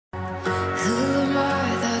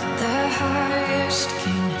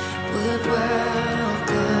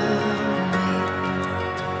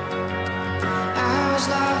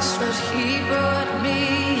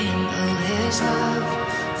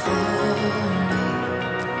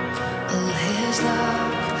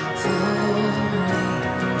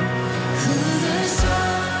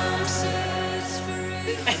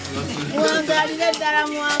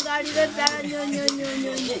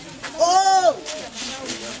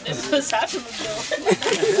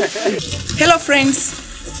Hello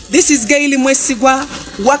friends, this is Gaili Mwesigwa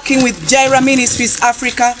working with Jireh Ministries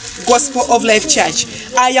Africa Gospel of Life Church.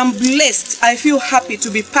 I am blessed. I feel happy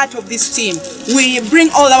to be part of this team. We bring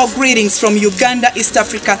all our greetings from Uganda, East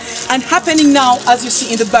Africa, and happening now, as you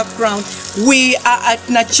see in the background, we are at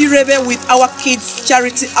Jireh with our kids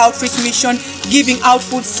charity outreach mission, giving out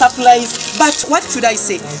food supplies. But what should I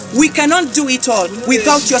say? We cannot do it all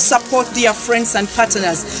without your support, dear friends and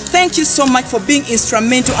partners. Thank you so much for being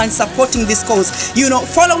instrumental and supporting this cause. You know,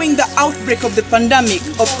 following the outbreak of the pandemic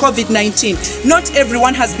of COVID-19, not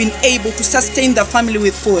everyone has been able to sustain their family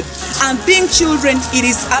with food. And being children, it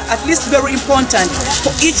is at least very important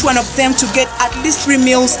for each one of them to get at least 3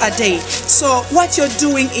 meals a day. So what you're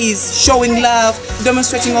doing is showing love,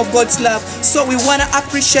 demonstrating of God's love. So we want to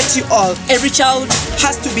appreciate you all. Every child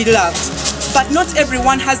has to be loved, but not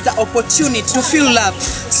everyone has the opportunity to feel loved.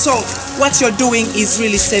 So what you're doing is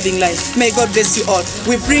really saving life. May God bless you all.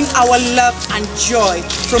 We bring our love and joy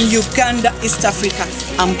from Uganda, East Africa.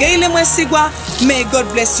 I'm Gaili Mwesigwa. May God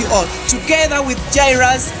bless you all. Together with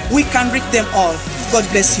Jireh's, we can reach them all. God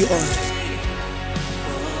bless you all.